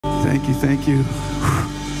Thank you, thank you.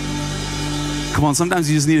 Come on, sometimes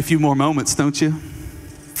you just need a few more moments, don't you?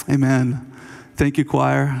 Amen. Thank you,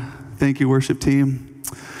 choir. Thank you, worship team.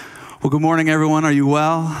 Well, good morning, everyone. Are you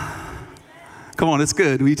well? Come on, it's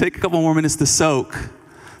good. Will you take a couple more minutes to soak?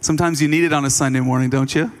 Sometimes you need it on a Sunday morning,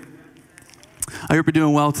 don't you? I hope you're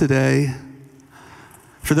doing well today.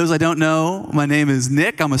 For those I don't know, my name is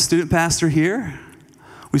Nick. I'm a student pastor here.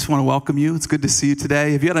 We just want to welcome you. It's good to see you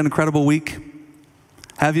today. Have you had an incredible week?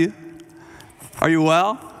 Have you? Are you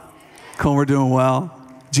well? Come on, we're doing well.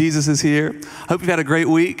 Jesus is here. I hope you've had a great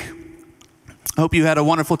week. I hope you had a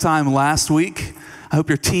wonderful time last week. I hope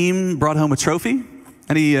your team brought home a trophy.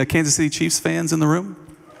 Any Kansas City Chiefs fans in the room?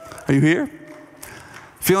 Are you here?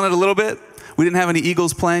 Feeling it a little bit? We didn't have any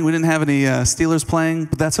Eagles playing. We didn't have any Steelers playing,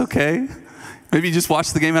 but that's okay. Maybe you just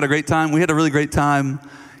watched the game, had a great time. We had a really great time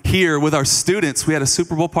here with our students. We had a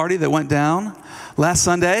Super Bowl party that went down last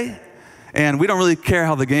Sunday, and we don't really care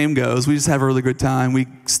how the game goes. We just have a really good time. We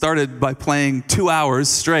started by playing 2 hours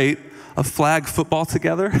straight of flag football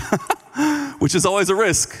together, which is always a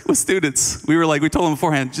risk with students. We told them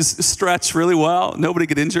beforehand, just stretch really well. Nobody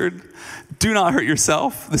get injured. Do not hurt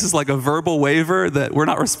yourself. This is like a verbal waiver that we're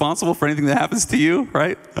not responsible for anything that happens to you,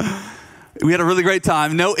 right? We had a really great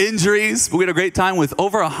time. No injuries, but we had a great time with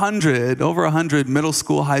over 100 middle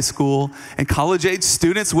school, high school, and college-age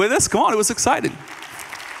students with us. Come on, it was exciting.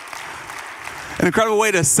 An incredible way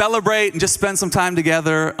to celebrate and just spend some time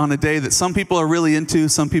together on a day that some people are really into,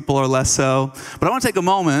 some people are less so. But I want to take a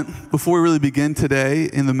moment before we really begin today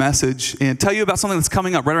in the message and tell you about something that's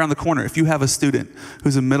coming up right around the corner. If you have a student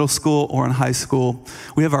who's in middle school or in high school,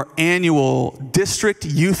 we have our annual District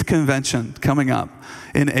Youth Convention coming up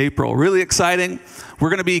in April. Really exciting. We're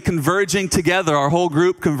going to be converging together, our whole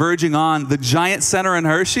group converging on the Giant Center in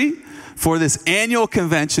Hershey for this annual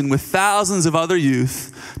convention with thousands of other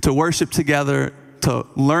youth to worship together, to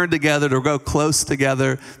learn together, to go close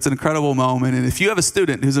together. It's an incredible moment. And if you have a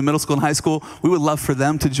student who's in middle school and high school, we would love for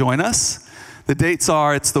them to join us. The dates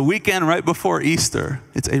are, it's the weekend right before Easter.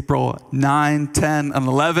 It's April 9, 10, and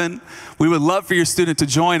 11. We would love for your student to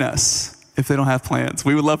join us if they don't have plans.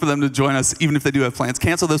 We would love for them to join us even if they do have plans.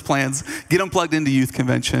 Cancel those plans. Get them plugged into Youth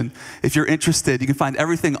Convention. If you're interested, you can find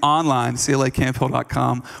everything online,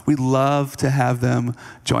 clacamphill.com. We'd love to have them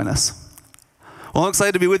join us. Well, I'm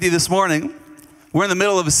excited to be with you this morning. We're in the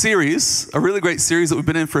middle of a series, a really great series that we've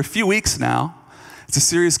been in for a few weeks now. It's a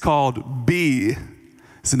series called Be.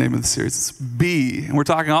 It's the name of the series. It's Be. And we're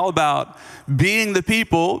talking all about being the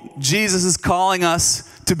people Jesus is calling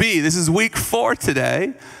us to be. This is week 4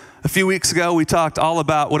 today. A few weeks ago, we talked all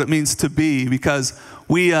about what it means to be because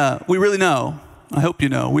we really know, I hope you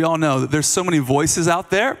know, we all know that there's so many voices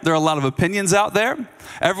out there. There are a lot of opinions out there.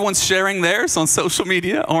 Everyone's sharing theirs on social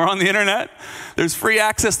media or on the internet. There's free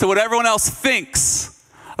access to what everyone else thinks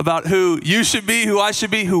about who you should be, who I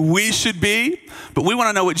should be, who we should be. But we want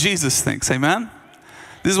to know what Jesus thinks, amen?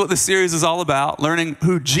 This is what this series is all about, learning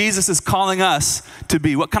who Jesus is calling us to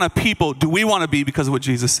be. What kind of people do we want to be because of what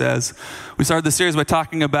Jesus says? We started the series by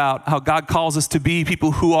talking about how God calls us to be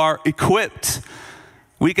people who are equipped.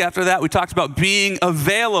 Week after that, we talked about being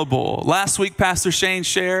available. Last week, Pastor Shane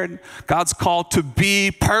shared God's call to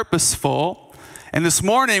be purposeful. And this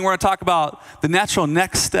morning, we're going to talk about the natural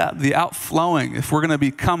next step, the outflowing. If we're going to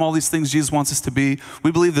become all these things Jesus wants us to be,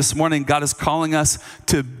 we believe this morning God is calling us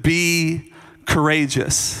to be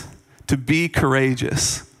courageous. To be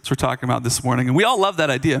courageous. That's what we're talking about this morning. And we all love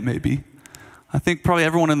that idea, maybe. I think probably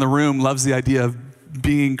everyone in the room loves the idea of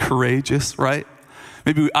being courageous, right?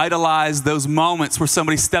 Maybe we idolize those moments where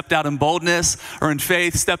somebody stepped out in boldness or in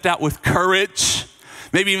faith, stepped out with courage.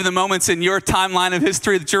 Maybe even the moments in your timeline of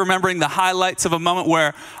history that you're remembering, the highlights of a moment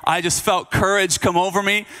where I just felt courage come over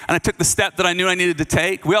me and I took the step that I knew I needed to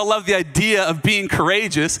take. We all love the idea of being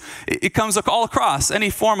courageous. It comes all across any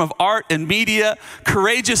form of art and media.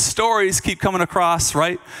 Courageous stories keep coming across,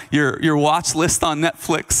 right? Your watch list on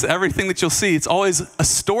Netflix, everything that you'll see. It's always a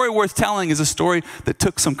story worth telling is a story that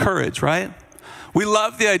took some courage, right? We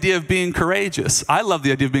love the idea of being courageous. I love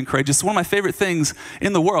the idea of being courageous. One of my favorite things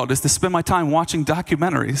in the world is to spend my time watching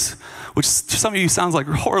documentaries, which to some of you sounds like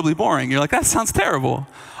horribly boring. You're like, that sounds terrible.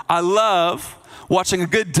 I love watching a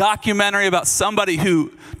good documentary about somebody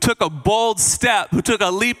who took a bold step, who took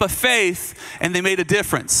a leap of faith, and they made a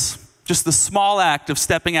difference. Just the small act of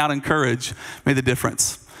stepping out in courage made the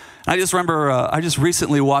difference. I just remember, I just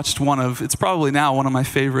recently watched it's probably now one of my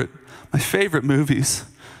favorite movies.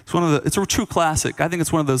 It's a true classic. I think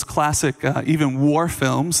it's one of those classic, even war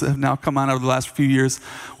films that have now come out over the last few years.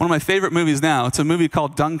 One of my favorite movies now. It's a movie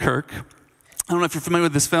called Dunkirk. I don't know if you're familiar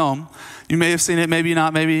with this film. You may have seen it, maybe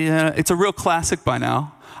not, maybe. It's a real classic by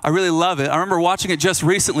now. I really love it. I remember watching it just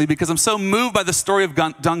recently because I'm so moved by the story of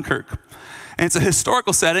Dunkirk. And it's a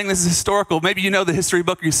historical setting. This is historical. Maybe you know the history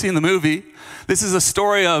book or you've seen the movie. This is a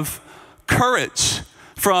story of courage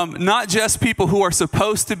from not just people who are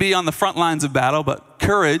supposed to be on the front lines of battle, but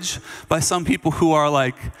courage by some people who are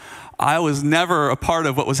like, I was never a part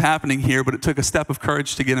of what was happening here, but it took a step of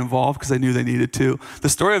courage to get involved because they knew they needed to. The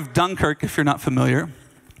story of Dunkirk, if you're not familiar,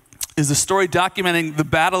 is a story documenting the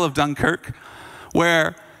Battle of Dunkirk,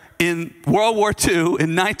 where in World War II,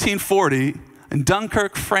 in 1940, in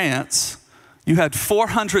Dunkirk, France, you had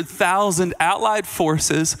 400,000 Allied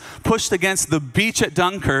forces pushed against the beach at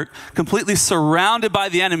Dunkirk, completely surrounded by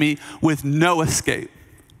the enemy with no escape.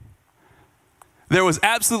 There was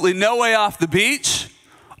absolutely no way off the beach.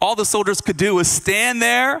 All the soldiers could do was stand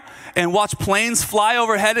there and watch planes fly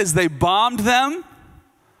overhead as they bombed them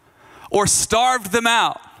or starved them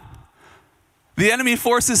out. The enemy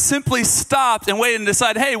forces simply stopped and waited and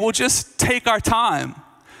decided, hey, we'll just take our time.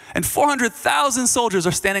 And 400,000 soldiers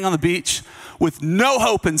are standing on the beach with no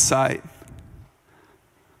hope in sight.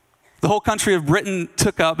 The whole country of Britain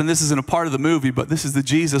took up, and this isn't a part of the movie, but this is the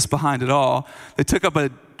Jesus behind it all. They took up a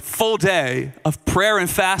full day of prayer and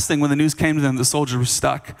fasting when the news came to them the soldiers were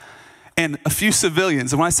stuck. And a few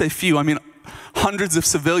civilians, and when I say few, I mean hundreds of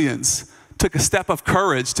civilians, took a step of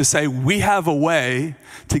courage to say, we have a way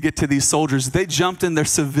to get to these soldiers. They jumped in their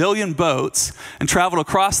civilian boats and traveled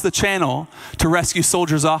across the channel to rescue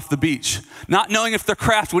soldiers off the beach. Not knowing if their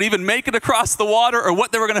craft would even make it across the water or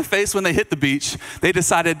what they were going to face when they hit the beach, they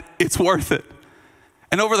decided it's worth it.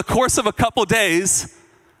 And over the course of a couple days,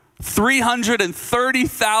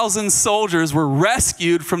 330,000 soldiers were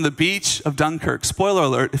rescued from the beach of Dunkirk. Spoiler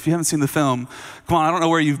alert, if you haven't seen the film, come on, I don't know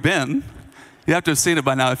where you've been. You have to have seen it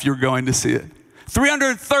by now if you're going to see it.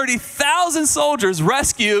 330,000 soldiers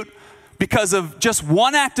rescued because of just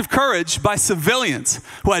one act of courage by civilians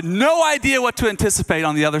who had no idea what to anticipate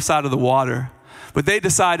on the other side of the water. But they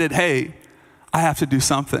decided, hey, I have to do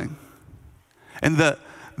something. And the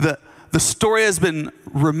story has been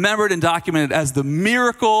remembered and documented as the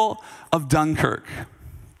miracle of Dunkirk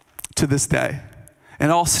to this day.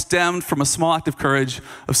 And it all stemmed from a small act of courage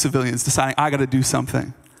of civilians deciding, I got to do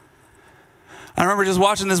something. I remember just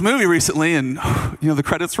watching this movie recently and, you know, the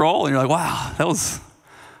credits roll and you're like, wow,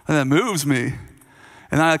 that moves me. And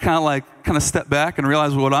then I kind of step back and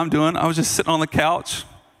realize what I'm doing. I was just sitting on the couch,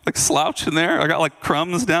 like slouching there. I got like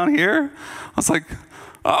crumbs down here. I was like,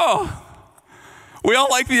 oh, we all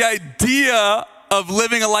like the idea of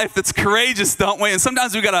living a life that's courageous, don't we? And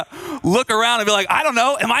sometimes we gotta look around and be like, I don't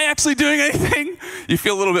know, am I actually doing anything? You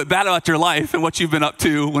feel a little bit bad about your life and what you've been up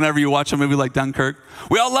to whenever you watch a movie like Dunkirk.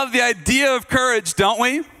 We all love the idea of courage, don't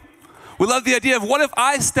we? We love the idea of what if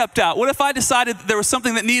I stepped out? What if I decided that there was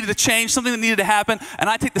something that needed to change, something that needed to happen, and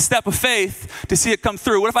I take the step of faith to see it come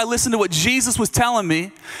through? What if I listened to what Jesus was telling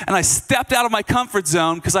me and I stepped out of my comfort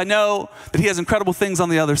zone because I know that he has incredible things on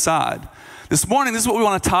the other side? This morning, this is what we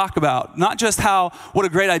want to talk about. Not just what a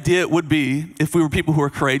great idea it would be if we were people who are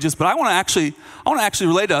courageous, but I want to actually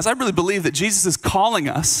relate to us. I really believe that Jesus is calling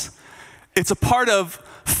us. It's a part of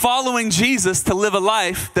following Jesus to live a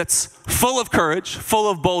life that's full of courage,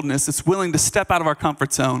 full of boldness, that's willing to step out of our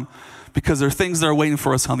comfort zone because there are things that are waiting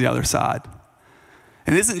for us on the other side.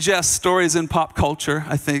 And it isn't just stories in pop culture,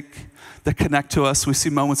 I think, that connect to us. We see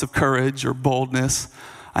moments of courage or boldness.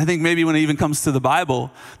 I think maybe when it even comes to the Bible,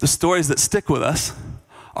 the stories that stick with us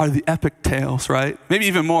are the epic tales, right? Maybe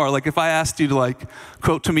even more. Like if I asked you to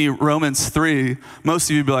quote to me Romans 3, most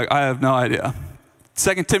of you would be like, I have no idea.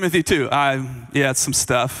 2 Timothy 2, it's some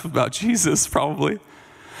stuff about Jesus probably.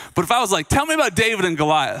 But if I was like, tell me about David and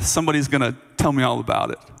Goliath, somebody's gonna tell me all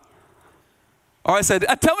about it. Or I said,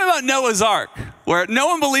 tell me about Noah's Ark, where no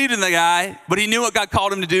one believed in the guy, but he knew what God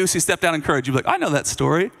called him to do, so he stepped out in courage. You'd be like, I know that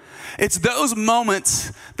story. It's those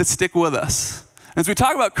moments that stick with us. As we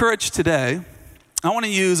talk about courage today, I want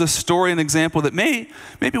to use a story and example that maybe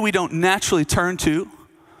we don't naturally turn to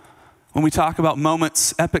when we talk about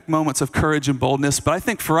epic moments of courage and boldness. But I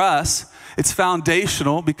think for us, it's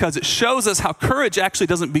foundational because it shows us how courage actually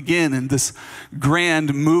doesn't begin in this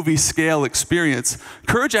grand movie scale experience.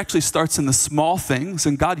 Courage actually starts in the small things,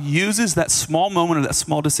 and God uses that small moment or that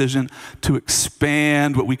small decision to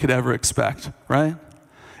expand what we could ever expect, right?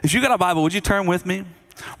 If you got a Bible, would you turn with me?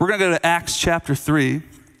 We're going to go to Acts chapter 3.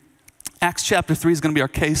 Acts chapter 3 is going to be our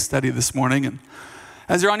case study this morning. And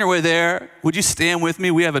as you're on your way there, would you stand with me?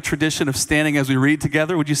 We have a tradition of standing as we read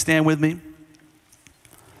together. Would you stand with me?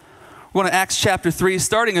 We're going to Acts chapter 3,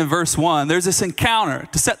 starting in verse 1. There's this encounter.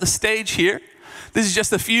 To set the stage here, this is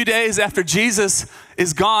just a few days after Jesus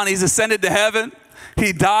is gone. He's ascended to heaven.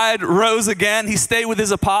 He died, rose again. He stayed with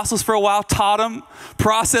his apostles for a while, taught them,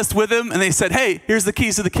 processed with them, and they said, hey, here's the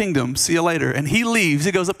keys to the kingdom. See you later. And he leaves.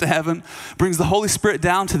 He goes up to heaven, brings the Holy Spirit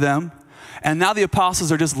down to them, and now the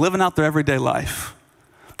apostles are just living out their everyday life.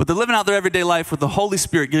 But they're living out their everyday life with the Holy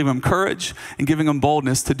Spirit giving them courage and giving them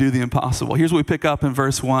boldness to do the impossible. Here's what we pick up in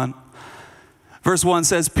verse 1. Verse 1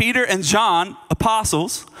 says, Peter and John,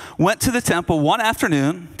 apostles, went to the temple one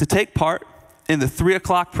afternoon to take part in the 3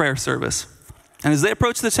 o'clock prayer service. And as they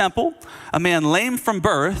approached the temple, a man lame from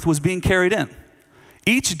birth was being carried in.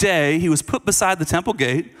 Each day he was put beside the temple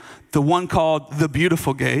gate, the one called the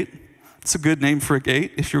Beautiful Gate. It's a good name for a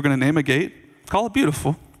gate. If you're going to name a gate, call it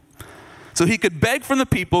Beautiful. So he could beg from the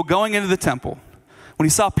people going into the temple. When he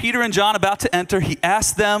saw Peter and John about to enter, he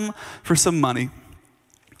asked them for some money.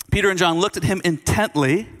 Peter and John looked at him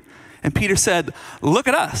intently, and Peter said, look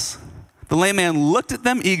at us. The lame man looked at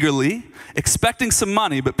them eagerly, expecting some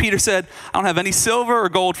money, but Peter said, I don't have any silver or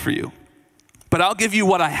gold for you, but I'll give you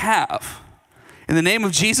what I have. In the name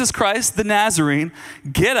of Jesus Christ, the Nazarene,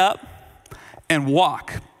 get up and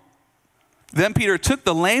walk. Then Peter took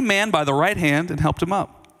the lame man by the right hand and helped him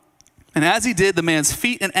up. And as he did, the man's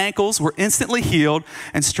feet and ankles were instantly healed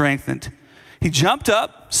and strengthened. He jumped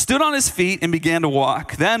up, stood on his feet, and began to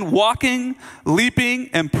walk. Then walking, leaping,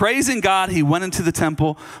 and praising God, he went into the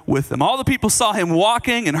temple with them. All the people saw him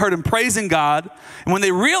walking and heard him praising God. And when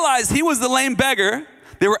they realized he was the lame beggar,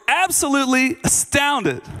 they were absolutely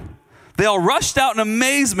astounded. They all rushed out in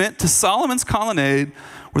amazement to Solomon's colonnade,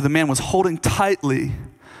 where the man was holding tightly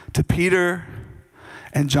to Peter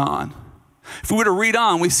and John. If we were to read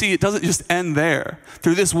on, we see it doesn't just end there.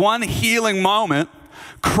 Through this one healing moment,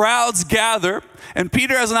 crowds gather, and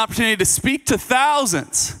Peter has an opportunity to speak to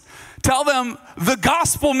thousands. Tell them the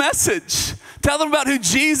gospel message. Tell them about who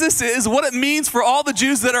Jesus is, what it means for all the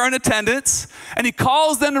Jews that are in attendance, and he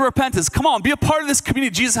calls them to repentance. Come on, be a part of this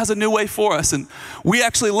community. Jesus has a new way for us, and we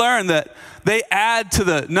actually learned that they add to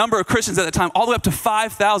the number of Christians at the time all the way up to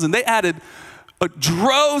 5,000. They added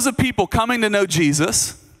droves of people coming to know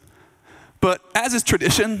Jesus, but as is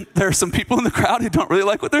tradition, there are some people in the crowd who don't really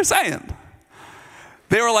like what they're saying.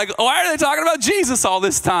 They were like, why are they talking about Jesus all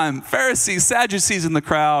this time? Pharisees, Sadducees in the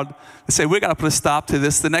crowd. They say, we got to put a stop to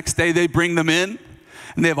this. The next day they bring them in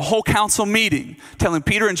and they have a whole council meeting telling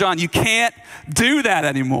Peter and John, you can't do that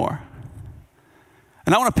anymore.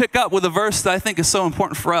 And I want to pick up with a verse that I think is so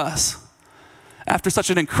important for us. After such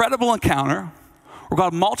an incredible encounter where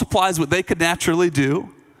God multiplies what they could naturally do,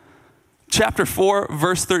 chapter 4,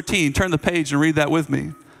 verse 13, turn the page and read that with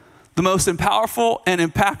me. The most powerful and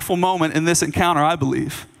impactful moment in this encounter, I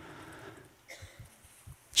believe.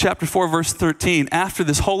 Chapter 4, verse 13. After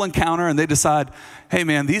this whole encounter, and they decide, hey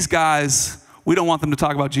man, these guys, we don't want them to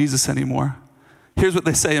talk about Jesus anymore. Here's what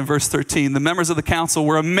they say in verse 13. The members of the council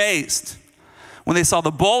were amazed when they saw the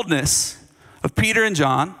boldness of Peter and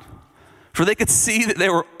John, for they could see that they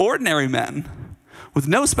were ordinary men with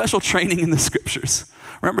no special training in the scriptures.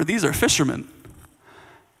 Remember, these are fishermen.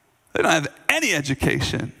 They don't have any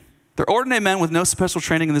education. They're ordinary men with no special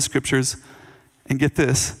training in the scriptures. And get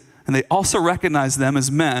this, and they also recognized them as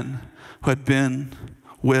men who had been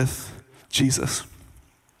with Jesus.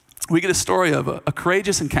 We get a story of a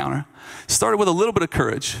courageous encounter. It started with a little bit of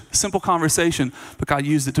courage, a simple conversation, but God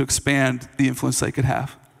used it to expand the influence they could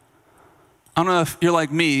have. I don't know if you're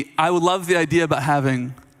like me. I would love the idea about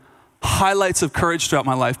having highlights of courage throughout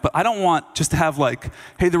my life, but I don't want just to have like,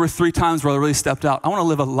 hey, there were 3 times where I really stepped out. I want to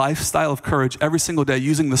live a lifestyle of courage every single day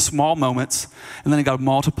using the small moments, and then you got to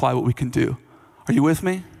multiply what we can do. Are you with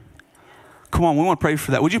me? Come on, we want to pray for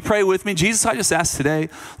that. Would you pray with me? Jesus, I just ask today,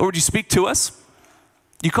 Lord, would you speak to us?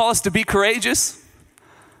 You call us to be courageous,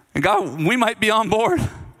 and God, we might be on board.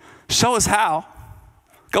 Show us how.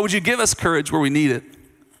 God, would you give us courage where we need it?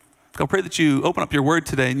 God, pray that you open up your word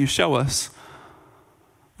today and you show us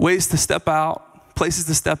ways to step out, places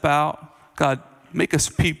to step out. God, make us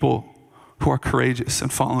people who are courageous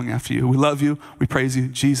and following after you. We love you. We praise you.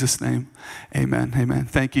 In Jesus' name, amen. Amen.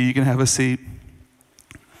 Thank you. You can have a seat.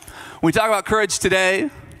 When we talk about courage today,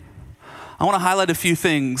 I want to highlight a few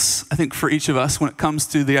things, I think, for each of us when it comes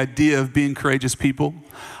to the idea of being courageous people.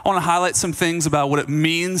 I want to highlight some things about what it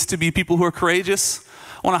means to be people who are courageous.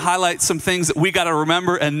 I want to highlight some things that we got to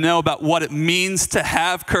remember and know about what it means to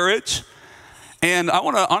have courage. And I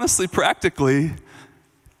want to honestly, practically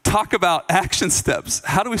talk about action steps.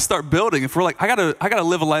 How do we start building? If we're like, I gotta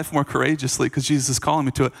live a life more courageously because Jesus is calling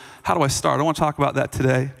me to it. How do I start? I want to talk about that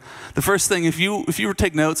today. The first thing, if you were to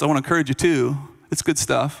take notes, I want to encourage you to. It's good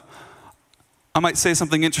stuff. I might say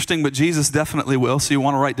something interesting, but Jesus definitely will, so you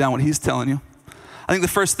want to write down what he's telling you. I think the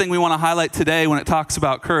first thing we want to highlight today when it talks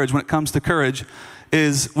about courage, when it comes to courage,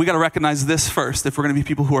 is we got to recognize this first if we're going to be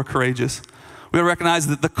people who are courageous. We got to recognize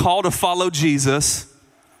that the call to follow Jesus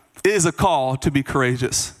is a call to be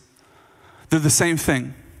courageous. They're the same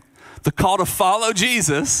thing. The call to follow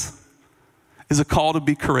Jesus is a call to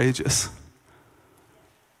be courageous.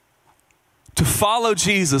 To follow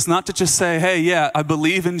Jesus, not to just say, hey, yeah, I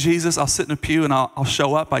believe in Jesus, I'll sit in a pew and I'll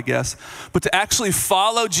show up, I guess. But to actually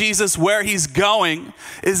follow Jesus where he's going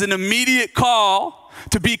is an immediate call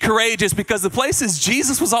to be courageous, because the places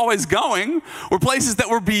Jesus was always going were places that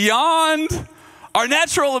were beyond our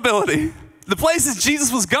natural ability. The places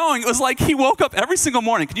Jesus was going, it was like he woke up every single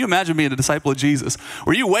morning. Can you imagine being a disciple of Jesus?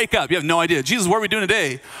 Where you wake up, you have no idea. Jesus, what are we doing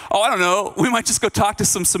today? Oh, I don't know. We might just go talk to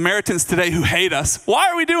some Samaritans today who hate us. Why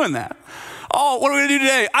are we doing that? Oh, what are we going to do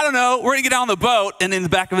today? I don't know. We're going to get on the boat. And in the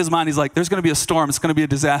back of his mind, he's like, there's going to be a storm. It's going to be a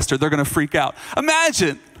disaster. They're going to freak out.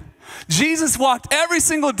 Imagine, Jesus walked every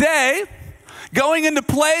single day going into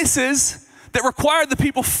places that required the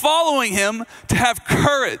people following him to have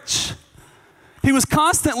courage. He was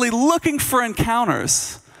constantly looking for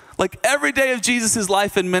encounters. Like every day of Jesus'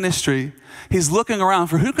 life and ministry, he's looking around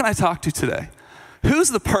for, who can I talk to today? Who's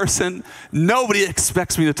the person nobody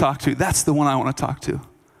expects me to talk to? That's the one I want to talk to.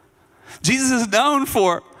 Jesus is known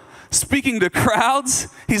for speaking to crowds.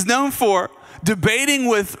 He's known for debating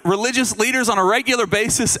with religious leaders on a regular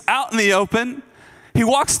basis out in the open. He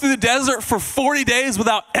walks through the desert for 40 days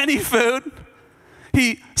without any food.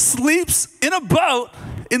 He sleeps in a boat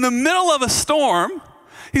in the middle of a storm.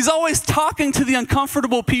 He's always talking to the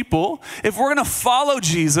uncomfortable people. If we're going to follow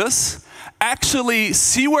Jesus, actually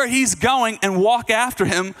see where he's going and walk after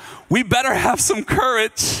him, we better have some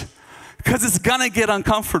courage, because it's going to get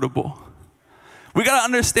uncomfortable. We got to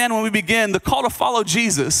understand when we begin the call to follow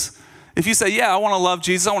Jesus. If you say, yeah, I want to love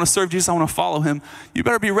Jesus, I want to serve Jesus, I want to follow him, you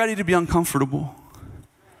better be ready to be uncomfortable.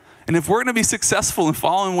 And if we're going to be successful in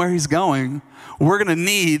following where he's going, we're going to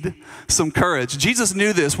need some courage. Jesus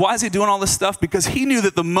knew this. Why is he doing all this stuff? Because he knew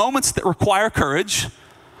that the moments that require courage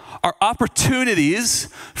are opportunities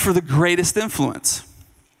for the greatest influence.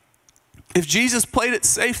 If Jesus played it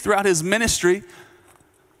safe throughout his ministry,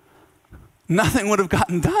 nothing would have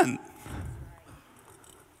gotten done.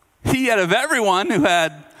 He, out of everyone who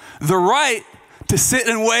had the right to sit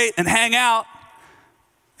and wait and hang out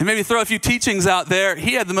and maybe throw a few teachings out there,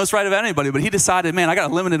 he had the most right of anybody, but he decided, man, I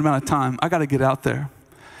got a limited amount of time. I got to get out there.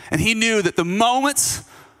 And he knew that the moments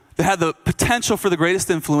that had the potential for the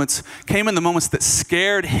greatest influence came in the moments that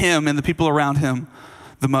scared him and the people around him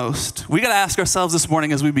the most. We got to ask ourselves this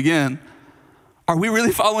morning as we begin, are we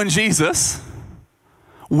really following Jesus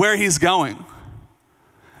where he's going?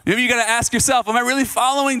 Maybe you got to ask yourself, am I really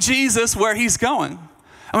following Jesus where he's going?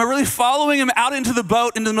 Am I really following him out into the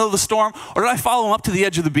boat into the middle of the storm? Or did I follow him up to the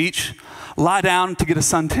edge of the beach, lie down to get a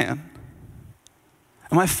suntan?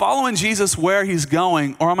 Am I following Jesus where he's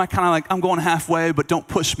going? Or am I kind of like, I'm going halfway, but don't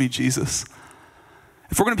push me, Jesus?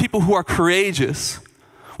 If we're going to be people who are courageous,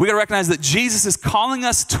 we got to recognize that Jesus is calling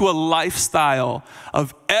us to a lifestyle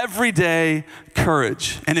of everyday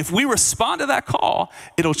courage. And if we respond to that call,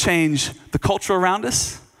 it'll change the culture around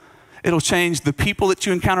us. It'll change the people that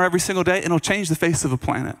you encounter every single day. And it'll change the face of a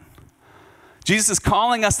planet. Jesus is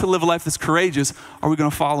calling us to live a life that's courageous. Are we going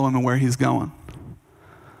to follow him and where he's going?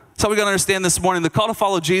 So we got to understand this morning, the call to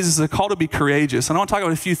follow Jesus is a call to be courageous. And I want to talk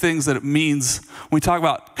about a few things that it means when we talk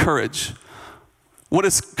about courage. What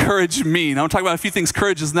does courage mean? I want to talk about a few things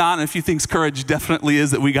courage is not and a few things courage definitely is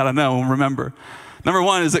that we got to know and remember. Number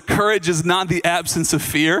one is that courage is not the absence of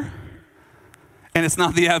fear, and it's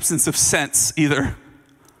not the absence of sense either.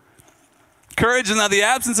 Courage is not the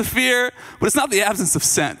absence of fear, but it's not the absence of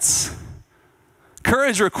sense.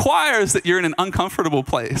 Courage requires that you're in an uncomfortable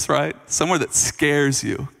place, right? Somewhere that scares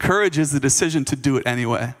you. Courage is the decision to do it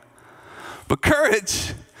anyway. But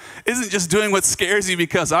courage isn't just doing what scares you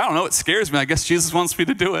because, I don't know, it scares me. I guess Jesus wants me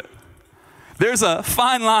to do it. There's a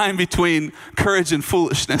fine line between courage and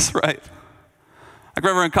foolishness, right? I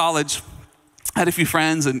remember in college, I had a few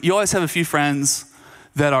friends, and you always have a few friends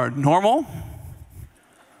that are normal.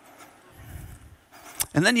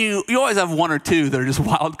 And then you always have one or two that are just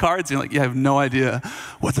wild cards. You're like, you have no idea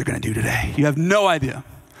what they're going to do today. You have no idea.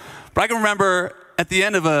 But I can remember at the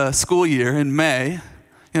end of a school year in May,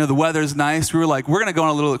 the weather's nice. We were like, we're going to go on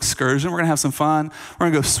a little excursion. We're going to have some fun. We're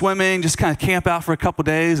going to go swimming, just kind of camp out for a couple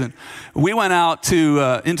days. And we went out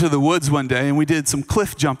to into the woods one day, and we did some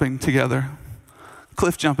cliff jumping together.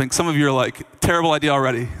 Cliff jumping. Some of you are like, terrible idea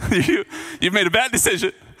already. You've made a bad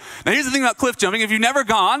decision. Now, here's the thing about cliff jumping. If you've never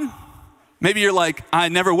gone, maybe you're like, I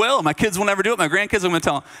never will. My kids will never do it. My grandkids, I'm going to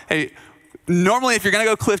tell them, hey, normally if you're going to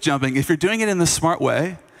go cliff jumping, if you're doing it in the smart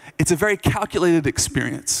way, it's a very calculated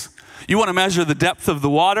experience. You want to measure the depth of the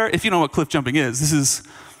water. If you know what cliff jumping is,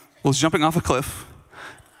 it's jumping off a cliff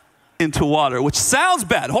into water, which sounds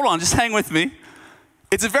bad. Hold on, just hang with me.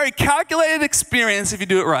 It's a very calculated experience if you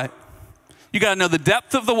do it right. You got to know the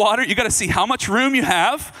depth of the water. You got to see how much room you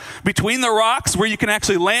have between the rocks where you can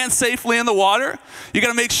actually land safely in the water. You got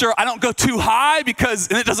to make sure I don't go too high and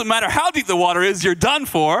it doesn't matter how deep the water is, you're done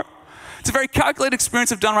for. It's a very calculated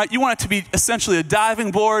experience if done right. You want it to be essentially a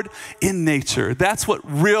diving board in nature. That's what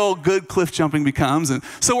real good cliff jumping becomes. And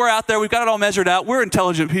so we're out there. We've got it all measured out. We're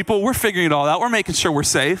intelligent people. We're figuring it all out. We're making sure we're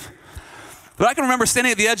safe. But I can remember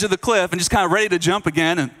standing at the edge of the cliff and just kind of ready to jump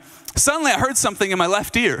again. And suddenly I heard something in my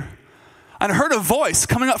left ear. And I heard a voice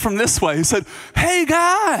coming up from this way. He said, "Hey,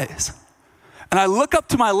 guys." And I look up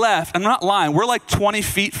to my left. I'm not lying. We're like 20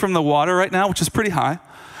 feet from the water right now, which is pretty high.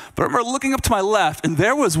 But I remember looking up to my left, and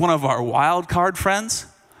there was one of our wild card friends,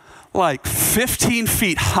 like 15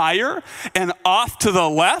 feet higher and off to the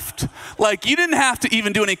left. Like, you didn't have to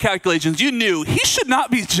even do any calculations. You knew he should not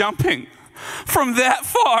be jumping from that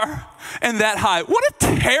far and that high. What a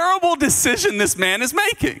terrible decision this man is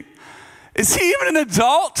making. Is he even an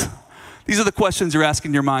adult? These are the questions you're asking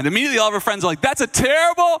in your mind. Immediately, all of our friends are like, "That's a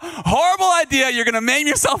terrible, horrible idea. You're going to maim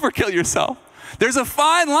yourself or kill yourself." There's a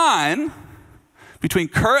fine line between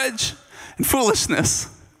courage and foolishness.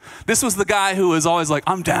 This was the guy who was always like,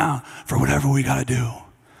 "I'm down for whatever we got to do."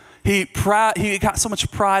 He got so much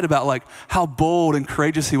pride about like how bold and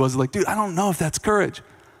courageous he was. Like, dude, I don't know if that's courage.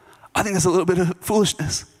 I think that's a little bit of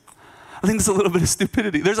foolishness. I think that's a little bit of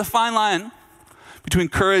stupidity. There's a fine line between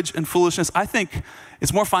courage and foolishness. I think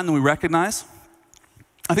it's more fine than we recognize.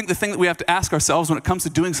 I think the thing that we have to ask ourselves when it comes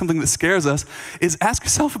to doing something that scares us is ask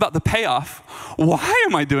yourself about the payoff. Why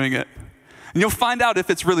am I doing it? And you'll find out if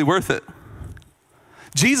it's really worth it.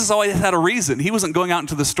 Jesus always had a reason. He wasn't going out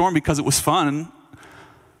into the storm because it was fun.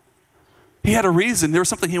 He had a reason. There was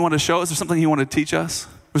something he wanted to show us. There's something he wanted to teach us.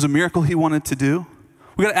 There was a miracle he wanted to do.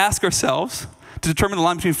 We got to ask ourselves to determine the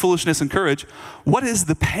line between foolishness and courage. What is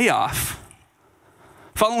the payoff?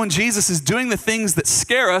 Following Jesus is doing the things that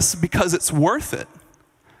scare us because it's worth it.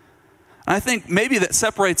 And I think maybe that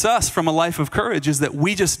separates us from a life of courage is that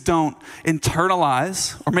we just don't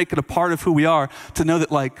internalize or make it a part of who we are to know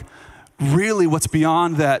that like really what's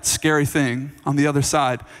beyond that scary thing on the other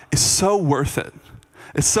side is so worth it.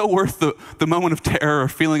 It's so worth the moment of terror or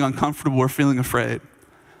feeling uncomfortable or feeling afraid.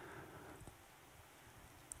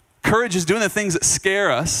 Courage is doing the things that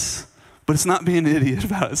scare us, but it's not being an idiot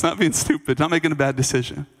about it. It's not being stupid, not making a bad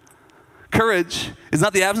decision. Courage is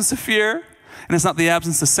not the absence of fear, and it's not the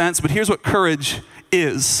absence of sense, but here's what courage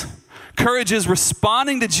is. Courage is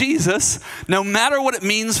responding to Jesus no matter what it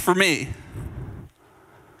means for me.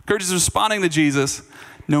 Courage is responding to Jesus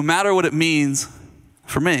no matter what it means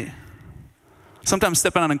for me. Sometimes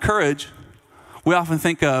stepping out in courage, we often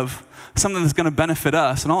think of something that's going to benefit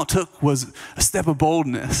us, and all it took was a step of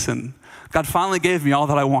boldness, and God finally gave me all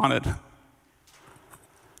that I wanted.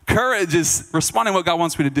 Courage is responding to what God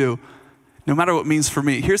wants me to do, no matter what it means for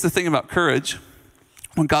me. Here's the thing about courage.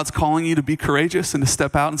 When God's calling you to be courageous and to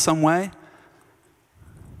step out in some way,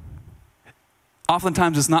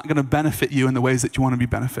 oftentimes it's not going to benefit you in the ways that you want to be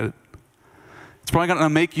benefited. It's probably going to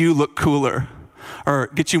make you look cooler or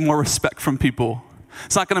get you more respect from people.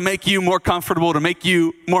 It's not going to make you more comfortable, to make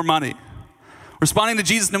you more money. Responding to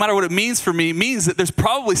Jesus, no matter what it means for me, means that there's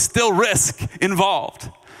probably still risk involved.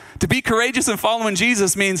 To be courageous and following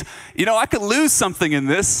Jesus means, I could lose something in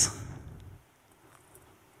this.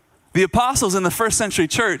 The apostles in the first century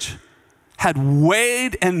church had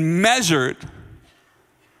weighed and measured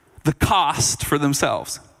the cost for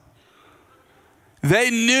themselves. They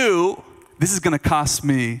knew this is going to cost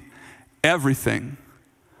me everything,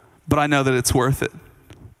 but I know that it's worth it.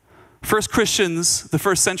 The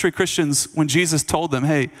first century Christians, when Jesus told them,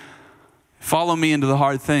 "Hey, follow me into the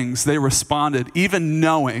hard things," they responded, even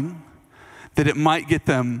knowing that it might get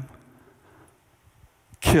them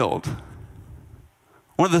killed.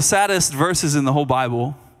 One of the saddest verses in the whole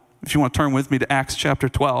Bible, if you want to turn with me to Acts chapter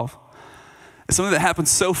 12, is something that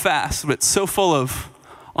happens so fast, but it's so full of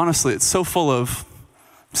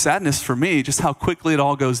sadness for me, just how quickly it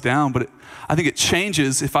all goes down. But I think it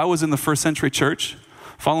changes. If I was in the first century church,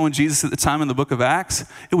 following Jesus at the time in the book of Acts,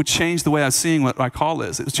 it would change the way I was seeing what my call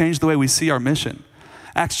is. It would change the way we see our mission.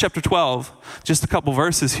 Acts chapter 12, just a couple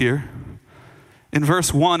verses here. In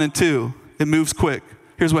verse 1 and 2, it moves quick.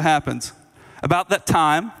 Here's what happens. About that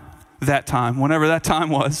time, whenever that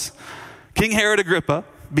time was, King Herod Agrippa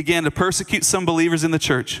began to persecute some believers in the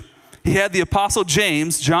church. He had the apostle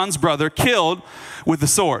James, John's brother, killed with the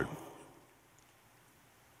sword.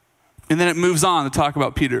 And then it moves on to talk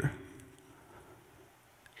about Peter.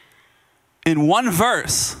 In one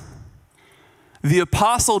verse, the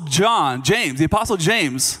Apostle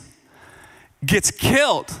James gets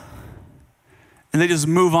killed, and they just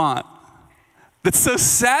move on. That's so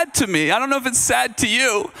sad to me. I don't know if it's sad to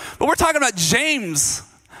you, but we're talking about James.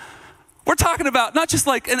 We're talking about not just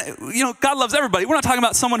like, and God loves everybody. We're not talking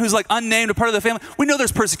about someone who's like unnamed, a part of the family. We know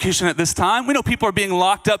there's persecution at this time. We know people are being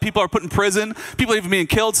locked up. People are put in prison. People are even being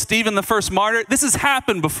killed. Stephen, the first martyr. This has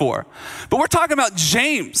happened before. But we're talking about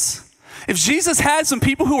James. If Jesus had some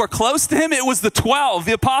people who were close to him, it was the 12,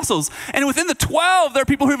 the apostles. And within the 12, there are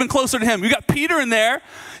people who are even closer to him. You got Peter in there,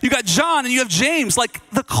 you got John, and you have James, like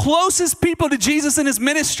the closest people to Jesus in his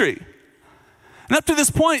ministry. And up to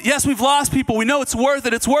this point, yes, we've lost people. We know it's worth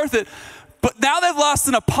it. But now they've lost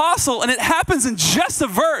an apostle, and it happens in just a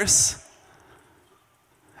verse.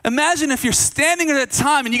 Imagine if you're standing at a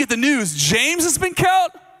time and you get the news, James has been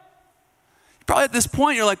killed. Probably at this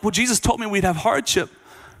point, you're like, well, Jesus told me we'd have hardship.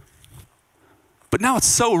 But now it's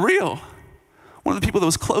so real. One of the people that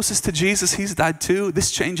was closest to Jesus, he's died too.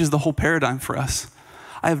 This changes the whole paradigm for us.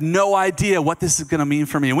 I have no idea what this is going to mean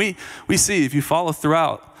for me. And we see, if you follow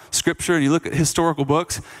throughout Scripture and you look at historical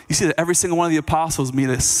books, you see that every single one of the apostles meet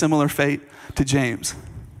a similar fate to James.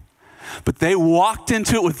 But they walked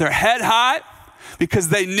into it with their head high because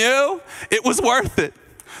they knew it was worth it.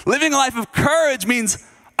 Living a life of courage means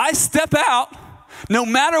I step out no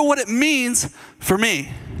matter what it means for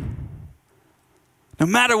me. No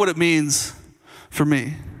matter what it means for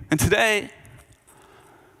me. And today,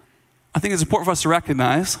 I think it's important for us to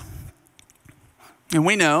recognize, and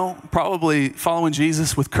we know probably following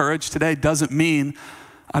Jesus with courage today doesn't mean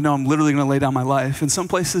I know I'm literally going to lay down my life. In some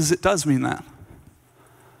places, it does mean that.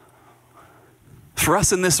 For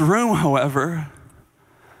us in this room, however,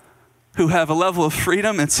 who have a level of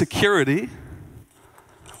freedom and security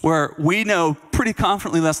where we know pretty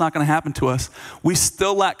confidently that's not going to happen to us, we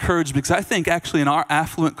still lack courage because I think actually in our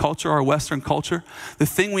affluent culture, our Western culture, the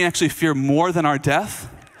thing we actually fear more than our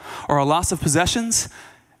death or our loss of possessions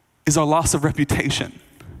is our loss of reputation.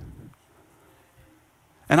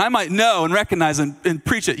 And I might know and recognize and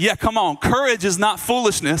preach it. Yeah, come on, courage is not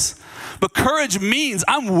foolishness, but courage means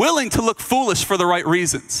I'm willing to look foolish for the right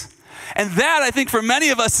reasons. And that, I think, for many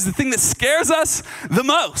of us is the thing that scares us the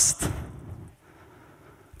most.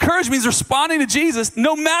 Courage means responding to Jesus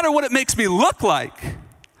no matter what it makes me look like.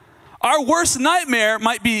 Our worst nightmare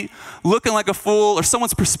might be looking like a fool or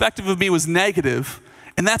someone's perspective of me was negative,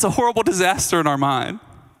 and that's a horrible disaster in our mind.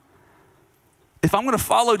 If I'm going to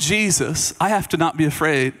follow Jesus, I have to not be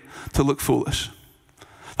afraid to look foolish.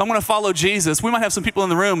 If I'm going to follow Jesus, we might have some people in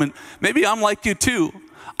the room, and maybe I'm like you too.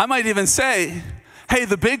 I might even say, hey,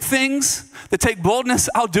 the big things that take boldness,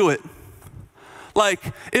 I'll do it. Like,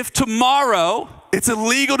 if tomorrow it's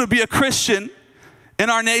illegal to be a Christian in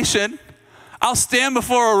our nation, I'll stand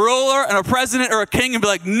before a ruler and a president or a king and be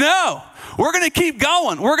like, no, we're going to keep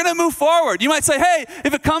going. We're going to move forward. You might say, hey,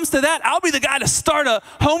 if it comes to that, I'll be the guy to start a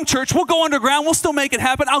home church. We'll go underground. We'll still make it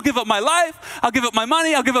happen. I'll give up my life. I'll give up my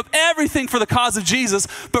money. I'll give up everything for the cause of Jesus.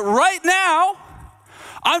 But right now,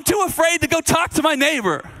 I'm too afraid to go talk to my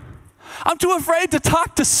neighbor. I'm too afraid to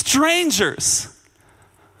talk to strangers.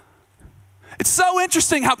 It's so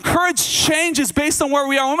interesting how courage changes based on where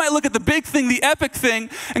we are. We might look at the big thing, the epic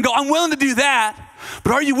thing, and go, I'm willing to do that.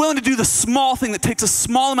 But are you willing to do the small thing that takes a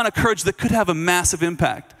small amount of courage that could have a massive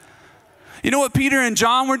impact? You know what Peter and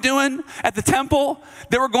John were doing at the temple?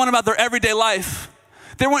 They were going about their everyday life.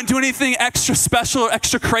 They weren't doing anything extra special or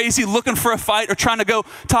extra crazy, looking for a fight or trying to go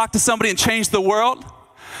talk to somebody and change the world.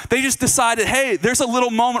 They just decided, hey, there's a little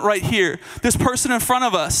moment right here. This person in front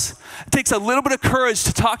of us. It takes a little bit of courage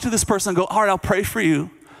to talk to this person and go, all right, I'll pray for you.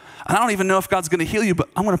 And I don't even know if God's going to heal you, but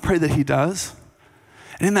I'm going to pray that he does.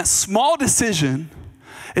 And in that small decision,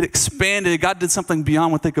 it expanded. God did something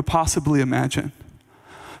beyond what they could possibly imagine.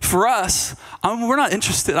 For us, we're not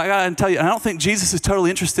interested. I got to tell you, I don't think Jesus is totally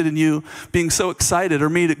interested in you being so excited or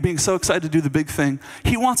me being so excited to do the big thing.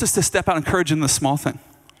 He wants us to step out in courage in the small thing.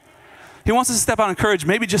 He wants us to step out in courage.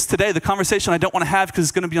 Maybe just today, the conversation I don't want to have because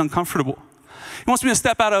it's going to be uncomfortable. He wants me to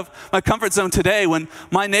step out of my comfort zone today when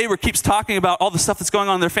my neighbor keeps talking about all the stuff that's going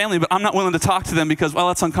on in their family, but I'm not willing to talk to them because, well,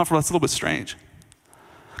 that's uncomfortable. That's a little bit strange.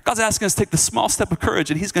 God's asking us to take the small step of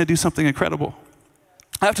courage, and he's going to do something incredible.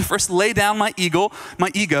 I have to first lay down my ego,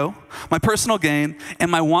 my personal gain,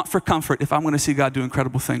 and my want for comfort if I'm going to see God do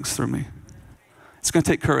incredible things through me. It's going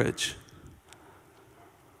to take courage.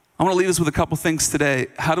 I want to leave us with a couple things today.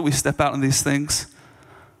 How do we step out in these things?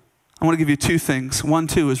 I want to give you two things. 1,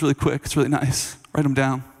 2 is really quick. It's really nice. Write them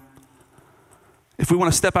down. If we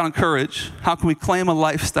want to step out in courage, how can we claim a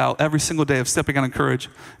lifestyle every single day of stepping out in courage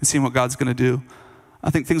and seeing what God's going to do?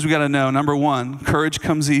 I think things we got to know. Number 1, courage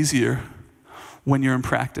comes easier when you're in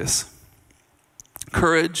practice.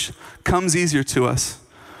 Courage comes easier to us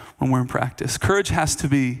when we're in practice. Courage has to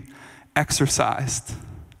be exercised.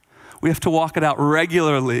 We have to walk it out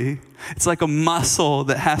regularly. It's like a muscle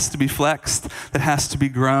that has to be flexed, that has to be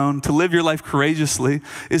grown. To live your life courageously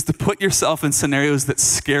is to put yourself in scenarios that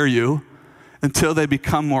scare you until they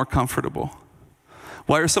become more comfortable.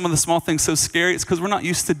 Why are some of the small things so scary? It's because we're not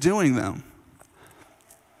used to doing them.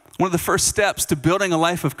 One of the first steps to building a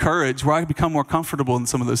life of courage, where I become more comfortable in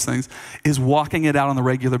some of those things, is walking it out on a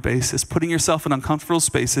regular basis, putting yourself in uncomfortable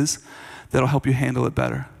spaces that'll help you handle it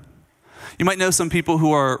better. You might know some people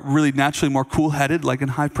who are really naturally more cool-headed, like in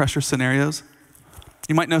high-pressure scenarios.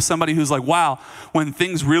 You might know somebody who's like, wow, when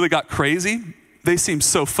things really got crazy, they seem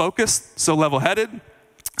so focused, so level-headed,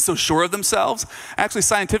 so sure of themselves. Actually,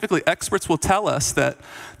 scientifically, experts will tell us that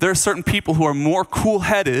there are certain people who are more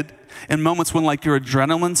cool-headed in moments when like your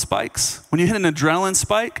adrenaline spikes. When you hit an adrenaline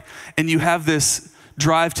spike and you have this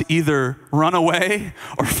drive to either run away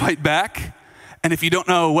or fight back, and if you don't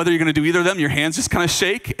know whether you're going to do either of them, your hands just kind of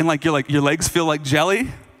shake and like your legs feel like jelly.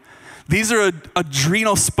 These are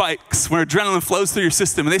adrenal spikes where adrenaline flows through your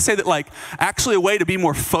system. And they say that like actually a way to be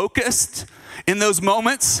more focused in those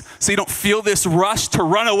moments so you don't feel this rush to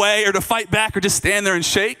run away or to fight back or just stand there and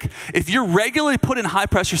shake. If you're regularly put in high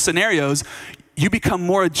pressure scenarios, you become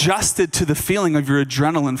more adjusted to the feeling of your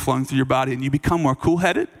adrenaline flowing through your body, and you become more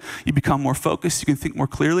cool-headed, you become more focused, you can think more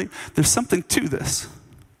clearly. There's something to this.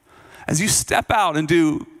 As you step out and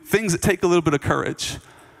do things that take a little bit of courage,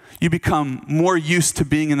 you become more used to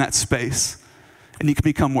being in that space, and you can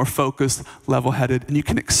become more focused, level-headed, and you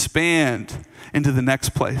can expand into the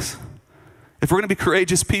next place. If we're going to be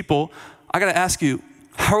courageous people, I got to ask you,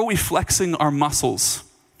 how are we flexing our muscles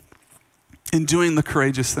in doing the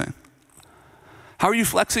courageous thing? How are you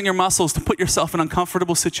flexing your muscles to put yourself in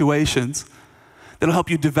uncomfortable situations that'll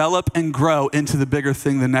help you develop and grow into the bigger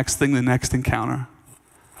thing, the next encounter?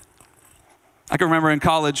 I can remember in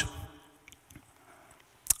college,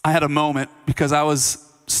 I had a moment because I was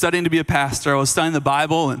studying to be a pastor. I was studying the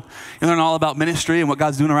Bible and learning all about ministry and what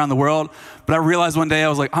God's doing around the world. But I realized one day, I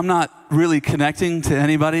was like, I'm not really connecting to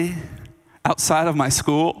anybody outside of my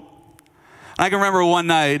school. I can remember one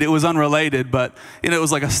night, it was unrelated, but it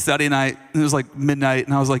was like a study night. It was like midnight,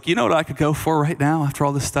 and I was like, you know what I could go for right now after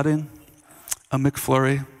all this studying? A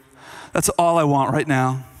McFlurry. That's all I want right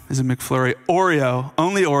now is a McFlurry. Oreo,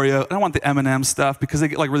 only Oreo. I don't want the M&M stuff because they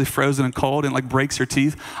get like really frozen and cold and like breaks your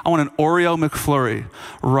teeth. I want an Oreo McFlurry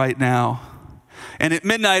right now. And at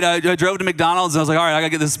midnight, I drove to McDonald's, and I was like, all right, I got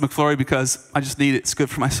to get this McFlurry because I just need it. It's good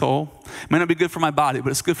for my soul. It may not be good for my body,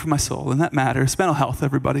 but it's good for my soul, and that matters. Mental health,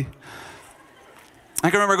 everybody. I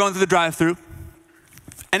can remember going through the drive-thru,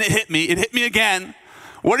 and it hit me again.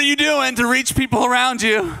 What are you doing to reach people around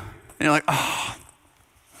you? And you're like, oh.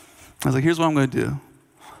 I was like, here's what I'm going to do.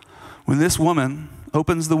 When this woman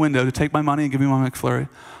opens the window to take my money and give me my McFlurry,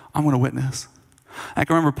 I'm going to witness. I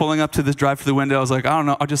can remember pulling up to this drive-thru window. I was like, I don't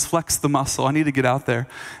know, I'll just flex the muscle. I need to get out there.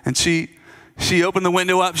 And she opened the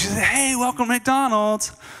window up. She said, hey, welcome to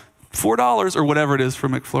McDonald's. $4 or whatever it is for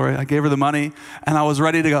McFlurry. I gave her the money, and I was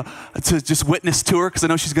ready to go to just witness to her because I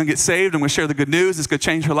know she's going to get saved. I'm going to share the good news. It's going to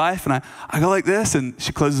change her life. And I go like this, and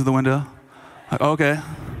she closes the window. Like, okay.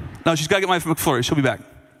 No, she's got to get my McFlurry. She'll be back.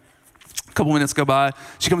 A couple minutes go by.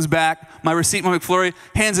 She comes back. My receipt, my McFlurry,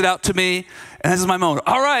 hands it out to me, and this is my moment.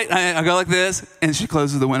 All right. I go like this, and she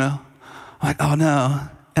closes the window. I'm like, oh, no.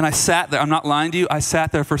 And I sat there. I'm not lying to you. I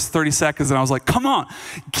sat there for 30 seconds, and I was like, come on.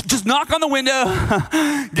 Just knock on the window.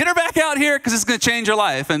 Get her back out here because it's going to change her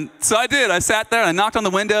life. And so I did. I sat there, and I knocked on the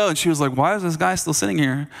window, and she was like, why is this guy still sitting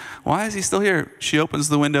here? Why is he still here? She opens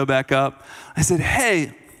the window back up. I said,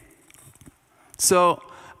 hey, so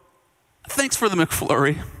thanks for the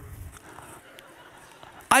McFlurry.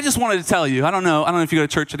 I just wanted to tell you, I don't know if you go to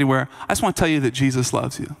church anywhere. I just want to tell you that Jesus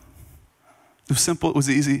loves you. It was simple. It was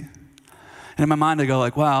easy. And in my mind, I go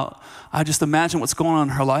like, wow, I just imagine what's going on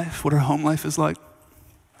in her life, what her home life is like,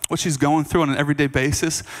 what she's going through on an everyday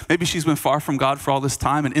basis. Maybe she's been far from God for all this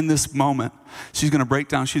time, and in this moment, she's going to break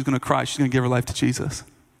down, she's going to cry, she's going to give her life to Jesus.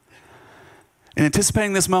 And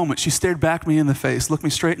anticipating this moment, she stared back me in the face, looked me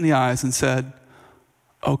straight in the eyes, and said,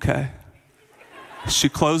 okay. She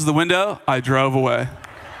closed the window, I drove away.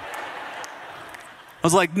 I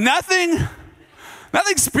was like, nothing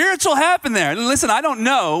spiritual happened there. And listen, I don't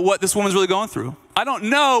know what this woman's really going through. I don't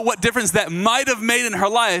know what difference that might have made in her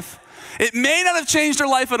life. It may not have changed her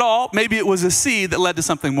life at all. Maybe it was a seed that led to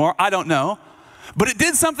something more. I don't know. But it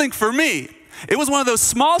did something for me. It was one of those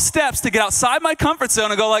small steps to get outside my comfort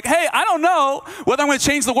zone and go like, hey, I don't know whether I'm going to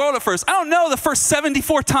change the world at first. I don't know the first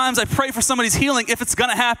 74 times I pray for somebody's healing if it's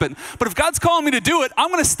going to happen. But if God's calling me to do it, I'm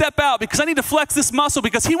going to step out because I need to flex this muscle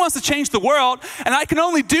because he wants to change the world. And I can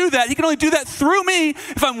only do that. He can only do that through me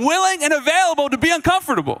if I'm willing and available to be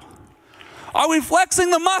uncomfortable. Are we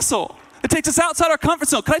flexing the muscle? It takes us outside our comfort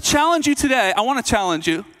zone. Can I challenge you today? I want to challenge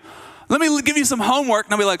you. Let me give you some homework.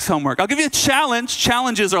 Nobody likes homework. I'll give you a challenge.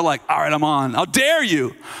 Challenges are like, all right, I'm on. I'll dare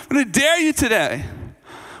you. I'm going to dare you today.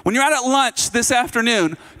 When you're out at lunch this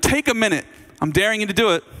afternoon, take a minute. I'm daring you to do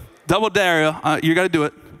it. Double dare you. You got to do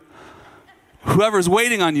it. Whoever's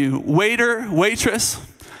waiting on you, waiter, waitress,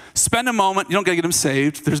 spend a moment. You don't got to get them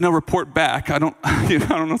saved. There's no report back. I don't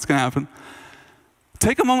know what's going to happen.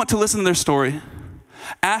 Take a moment to listen to their story.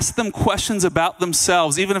 Ask them questions about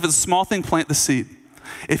themselves. Even if it's a small thing, plant the seed.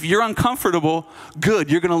 If you're uncomfortable,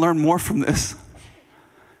 good, you're going to learn more from this.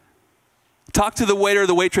 Talk to the waiter or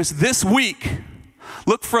the waitress this week.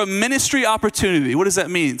 Look for a ministry opportunity. What does that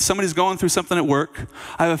mean? Somebody's going through something at work.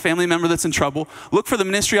 I have a family member that's in trouble. Look for the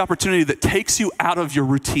ministry opportunity that takes you out of your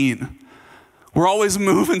routine. We're always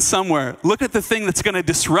moving somewhere. Look at the thing that's going to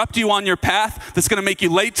disrupt you on your path, that's going to make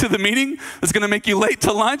you late to the meeting, that's going to make you late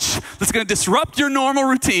to lunch, that's going to disrupt your normal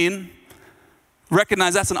routine.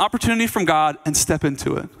 Recognize that's an opportunity from God and step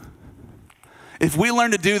into it. If we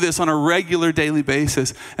learn to do this on a regular daily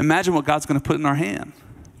basis, imagine what God's going to put in our hand.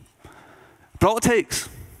 But all it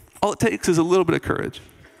takes is a little bit of courage.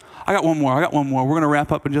 I got one more. We're going to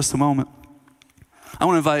wrap up in just a moment. I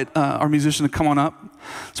want to invite our musician to come on up.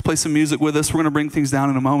 Let's play some music with us. We're going to bring things down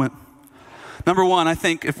in a moment. Number one, I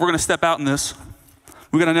think if we're going to step out in this,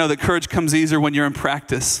 we're going to know that courage comes easier when you're in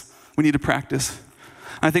practice. We need to practice.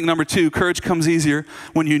 I think number two, courage comes easier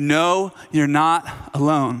when you know you're not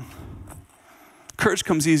alone. Courage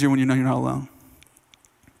comes easier when you know you're not alone.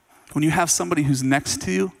 When you have somebody who's next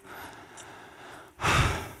to you,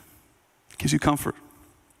 it gives you comfort.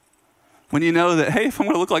 When you know that, hey, if I'm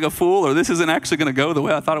going to look like a fool or this isn't actually going to go the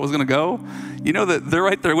way I thought it was going to go, you know that they're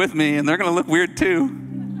right there with me and they're going to look weird too.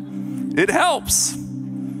 It helps.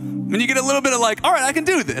 When you get a little bit of like, all right, I can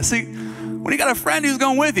do this. See, when you got a friend who's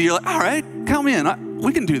going with you, you're like, all right, come in.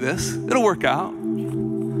 We can do this. It'll work out.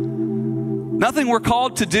 Nothing we're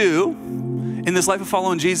called to do in this life of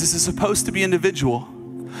following Jesus is supposed to be individual.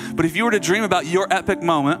 But if you were to dream about your epic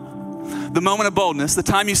moment, the moment of boldness, the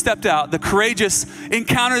time you stepped out, the courageous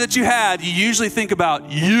encounter that you had, you usually think about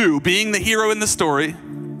you being the hero in the story,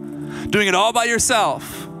 doing it all by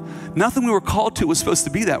yourself. Nothing we were called to was supposed to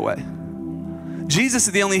be that way. Jesus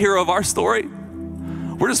is the only hero of our story.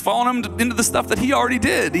 We're just following him into the stuff that he already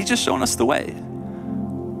did. He's just showing us the way.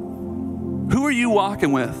 Who are you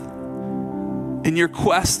walking with in your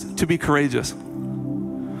quest to be courageous?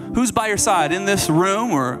 Who's by your side in this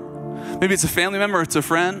room, or maybe it's a family member, or it's a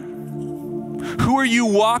friend? Who are you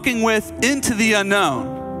walking with into the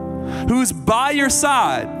unknown? Who's by your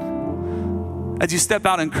side as you step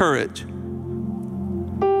out in courage?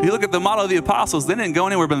 You look at the model of the apostles, they didn't go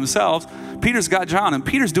anywhere by themselves. Peter's got John, and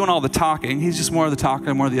Peter's doing all the talking. He's just more of the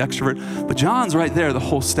talker, more of the extrovert. But John's right there the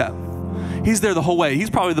whole step. He's there the whole way. He's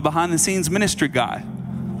probably the behind-the-scenes ministry guy.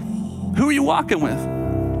 Who are you walking with?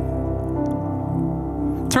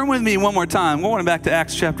 Turn with me one more time. We're going back to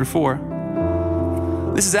Acts chapter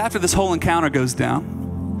 4. This is after this whole encounter goes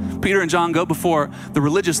down. Peter and John go before the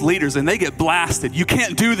religious leaders, and they get blasted. You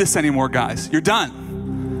can't do this anymore, guys. You're done.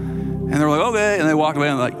 And they're like, okay. And they walk away,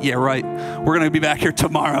 and they're like, yeah, right. We're going to be back here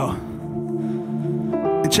tomorrow.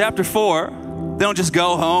 In chapter 4, they don't just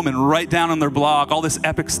go home and write down on their blog all this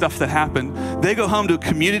epic stuff that happened. They go home to a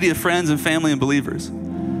community of friends and family and believers.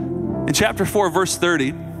 In chapter 4, verse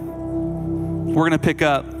 30, we're going to pick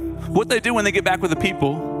up what they do when they get back with the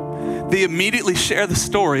people. They immediately share the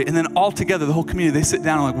story, and then all together, the whole community, they sit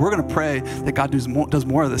down and like, we're going to pray that God does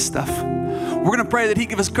more of this stuff. We're going to pray that he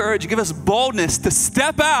give us courage, give us boldness to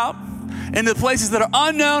step out into places that are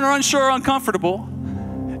unknown or unsure or uncomfortable.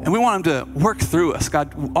 And we want him to work through us.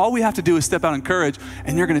 God, all we have to do is step out in courage,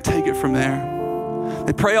 and you're going to take it from there.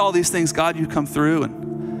 They pray all these things. God, you come through.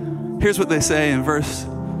 And here's what they say in verse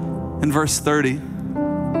 30.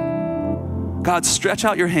 God, stretch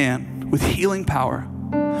out your hand with healing power.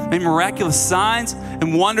 May miraculous signs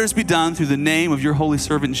and wonders be done through the name of your holy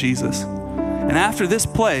servant Jesus. And after this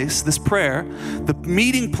prayer, the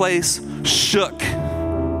meeting place shook,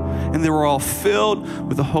 and they were all filled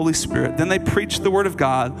with the Holy Spirit. Then they preached the word of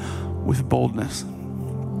God with boldness.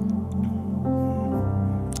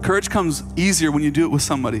 Courage comes easier when you do it with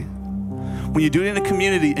somebody. When you do it in a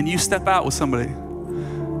community and you step out with somebody.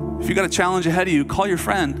 If you got a challenge ahead of you, call your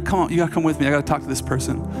friend. Come on, you got to come with me. I got to talk to this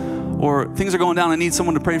person. or things are going down, I need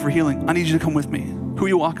someone to pray for healing. I need you to come with me. Who are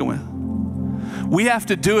you walking with? We have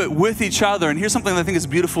to do it with each other. And here's something that I think is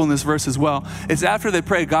beautiful in this verse as well. It's after they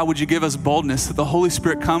pray, God, would you give us boldness, that the Holy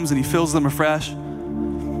Spirit comes and he fills them afresh.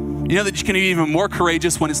 You know that you can be even more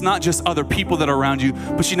courageous when it's not just other people that are around you,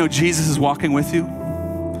 but you know Jesus is walking with you.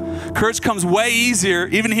 Courage comes way easier,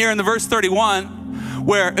 even here in the verse 31,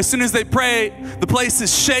 where as soon as they pray, the place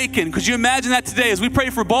is shaken. Could you imagine that today? As we pray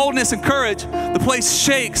for boldness and courage, the place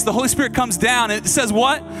shakes. The Holy Spirit comes down and it says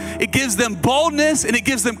what? It gives them boldness and it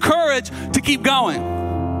gives them courage to keep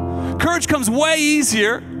going. Courage comes way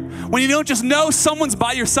easier when you don't just know someone's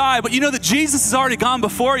by your side, but you know that Jesus has already gone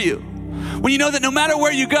before you. When you know that no matter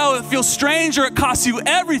where you go, it feels strange or it costs you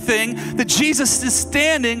everything, that Jesus is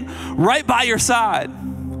standing right by your side.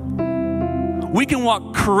 We can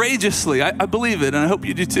walk courageously. I believe it, and I hope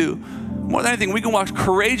you do too. More than anything, we can walk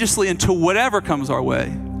courageously into whatever comes our way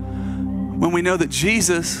when we know that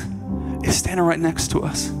Jesus is standing right next to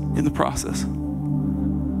us in the process.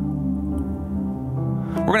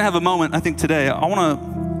 We're going to have a moment, I think, today.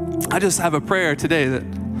 I just have a prayer today that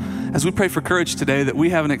as we pray for courage today, that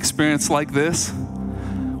we have an experience like this.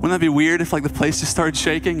 Wouldn't that be weird if like the place just started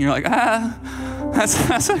shaking? You're like,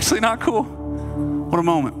 that's actually not cool. What a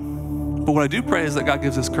moment. But what I do pray is that God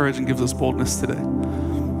gives us courage and gives us boldness today.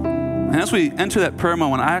 And as we enter that prayer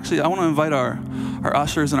moment, I want to invite our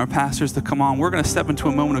ushers and our pastors to come on. We're going to step into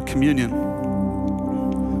a moment of communion.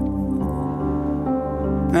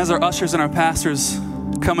 And as our ushers and our pastors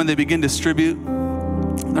come and they begin to distribute,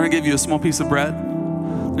 they're going to give you a small piece of bread.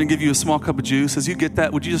 They're going to give you a small cup of juice. As you get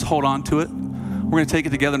that, would you just hold on to it? We're going to take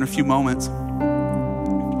it together in a few moments.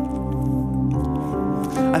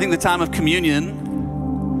 I think the time of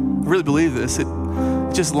communion, I really believe this, it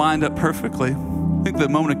just lined up perfectly. I think the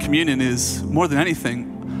moment of communion is, more than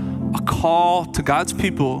anything, a call to God's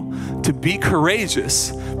people to be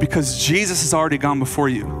courageous because Jesus has already gone before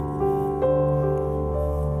you.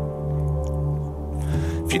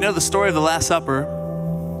 If you know the story of the Last Supper,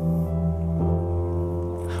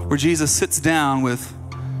 where Jesus sits down with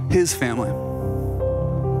his family,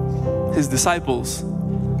 his disciples,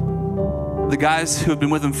 the guys who have been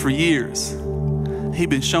with him for years. He'd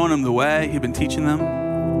been showing them the way. He'd been teaching them.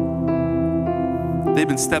 They've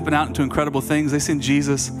been stepping out into incredible things. They've seen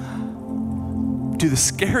Jesus do the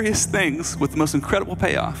scariest things with the most incredible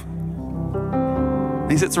payoff.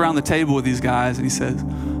 And he sits around the table with these guys and he says,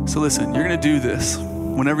 so listen, you're going to do this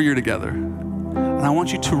whenever you're together. And I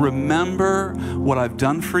want you to remember what I've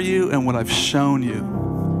done for you and what I've shown you.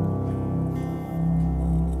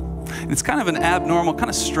 And it's kind of an abnormal, kind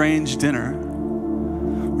of strange dinner,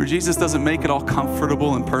 where Jesus doesn't make it all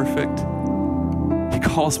comfortable and perfect. He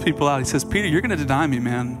calls people out. He says, Peter, you're going to deny me,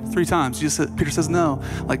 man, 3 times. Peter says, no.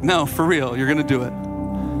 Like, no, for real, you're going to do it.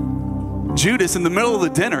 Judas, in the middle of the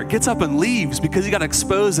dinner, gets up and leaves because he got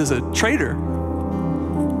exposed as a traitor.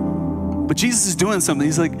 But Jesus is doing something.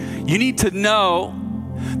 He's like, you need to know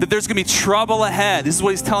that there's going to be trouble ahead. This is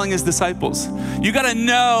what he's telling his disciples. You got to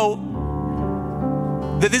know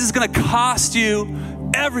that this is going to cost you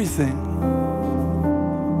everything.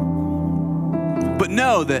 But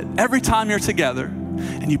know that every time you're together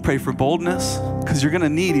and you pray for boldness, because you're going to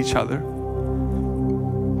need each other,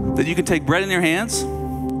 that you can take bread in your hands,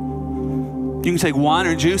 you can take wine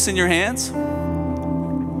or juice in your hands,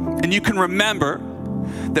 and you can remember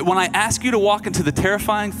that when I ask you to walk into the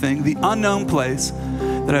terrifying thing, the unknown place,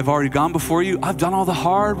 that I've already gone before you, I've done all the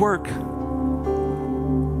hard work.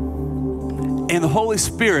 And the Holy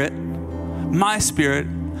Spirit, my Spirit,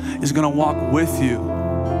 is going to walk with you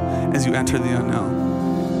as you enter the unknown.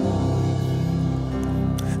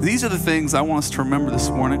 These are the things I want us to remember this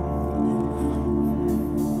morning.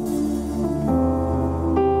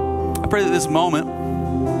 I pray that this moment,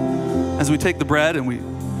 as we take the bread and we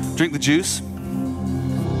drink the juice,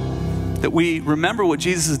 that we remember what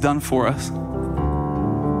Jesus has done for us.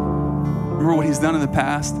 Remember what he's done in the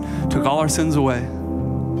past, took all our sins away.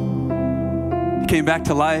 He came back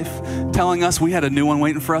to life, telling us we had a new one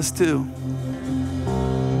waiting for us too.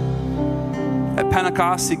 At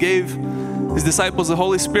Pentecost, he gave his disciples the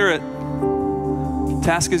Holy Spirit. The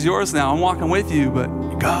task is yours now. I'm walking with you, but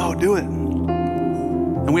go do it.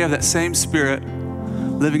 And we have that same Spirit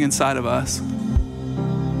living inside of us.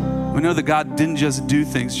 We know that God didn't just do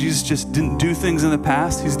things. Jesus just didn't do things in the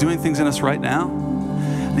past. He's doing things in us right now.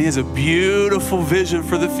 And he has a beautiful vision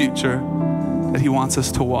for the future that he wants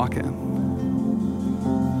us to walk in. I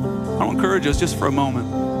want to encourage us just for a moment.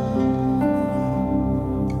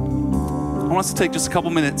 I want us to take just a couple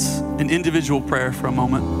minutes in individual prayer for a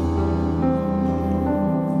moment.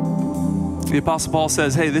 The Apostle Paul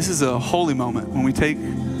says, hey, this is a holy moment when we take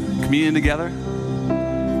communion together.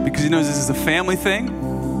 because he knows this is a family thing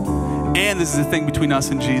and this is a thing between us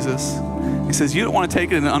and Jesus. He says, you don't want to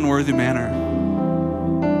take it in an unworthy manner.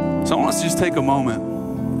 So I want us to just take a moment,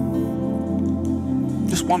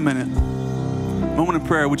 just 1 minute, moment of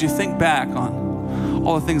prayer. Would you think back on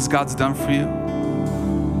all the things God's done for you?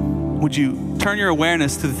 Would you turn your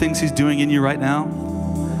awareness to the things he's doing in you right now?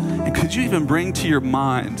 And could you even bring to your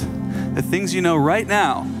mind the things you know right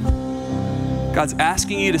now God's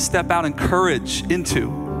asking you to step out in courage into,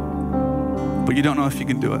 but you don't know if you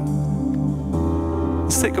can do it?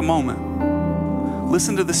 Let's take a moment.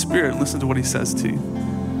 Listen to the Spirit and listen to what he says to you.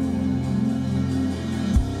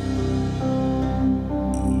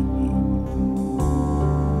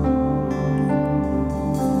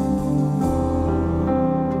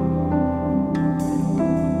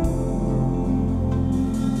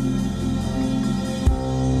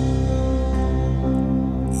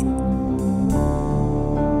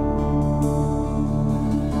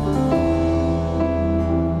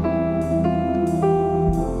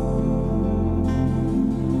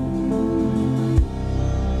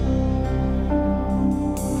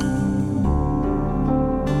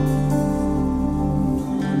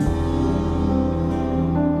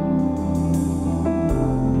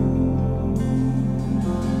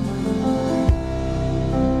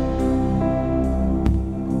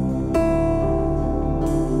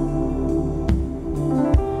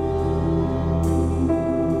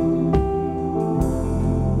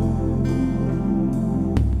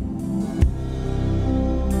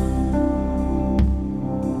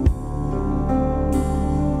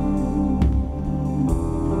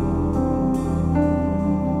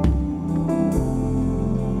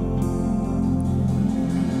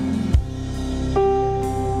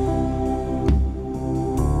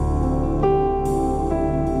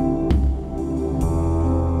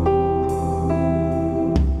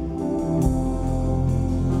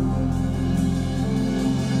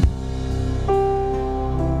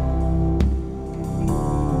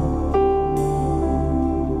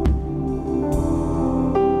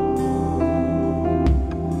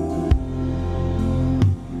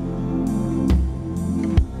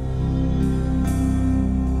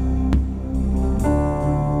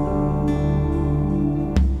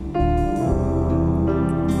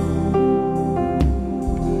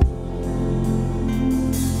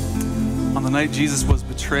 Night Jesus was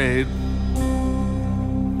betrayed,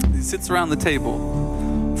 he sits around the table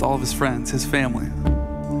with all of his friends, his family.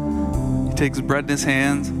 He takes bread in his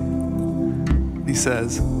hands. He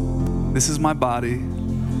says, "This is my body,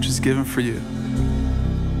 which is given for you."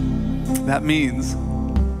 That means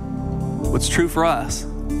what's true for us.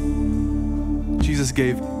 Jesus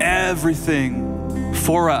gave everything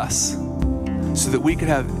for us so that we could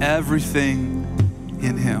have everything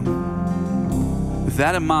in him. With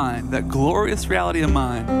that in mind, that glorious reality in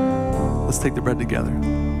mind, let's take the bread together.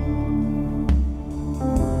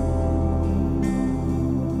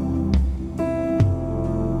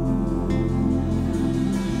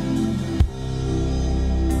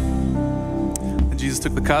 And Jesus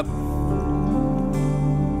took the cup.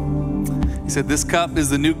 He said, "This cup is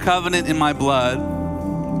the new covenant in my blood.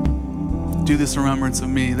 Do this in remembrance of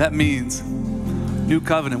me." That means new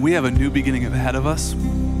covenant. We have a new beginning ahead of us.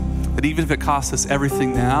 That even if it costs us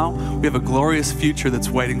everything now, we have a glorious future that's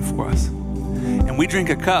waiting for us. And we drink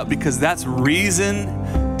a cup because that's reason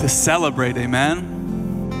to celebrate, amen?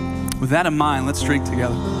 With that in mind, let's drink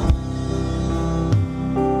together.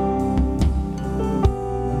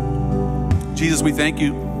 Jesus, we thank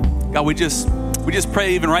you. God, we just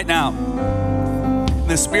pray even right now, in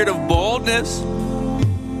the spirit of boldness,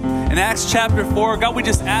 in Acts chapter 4, God, we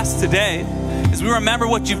just ask today, as we remember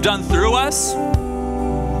what you've done through us,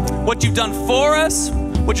 what you've done for us,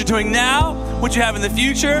 what you're doing now, what you have in the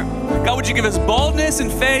future. God, would you give us boldness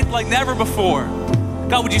and faith like never before?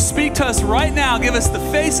 God, would you speak to us right now? Give us the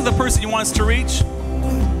face of the person you want us to reach.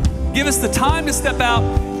 Give us the time to step out.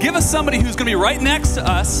 Give us somebody who's going to be right next to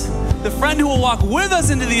us, the friend who will walk with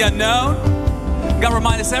us into the unknown. God,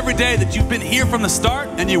 remind us every day that you've been here from the start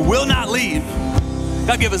and you will not leave.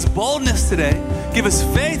 God, give us boldness today. Give us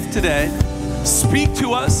faith today. Speak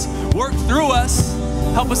to us. Work through us.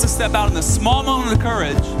 Help us to step out in the small moment of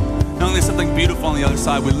courage, knowing there's something beautiful on the other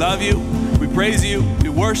side. We love you, we praise you, we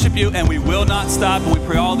worship you, and we will not stop. And we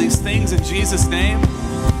pray all these things in Jesus' name.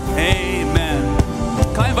 Amen.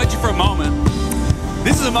 Can I invite you for a moment?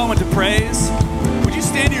 This is a moment to praise. Would you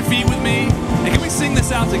stand to your feet with me? And can we sing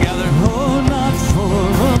this out together? Oh,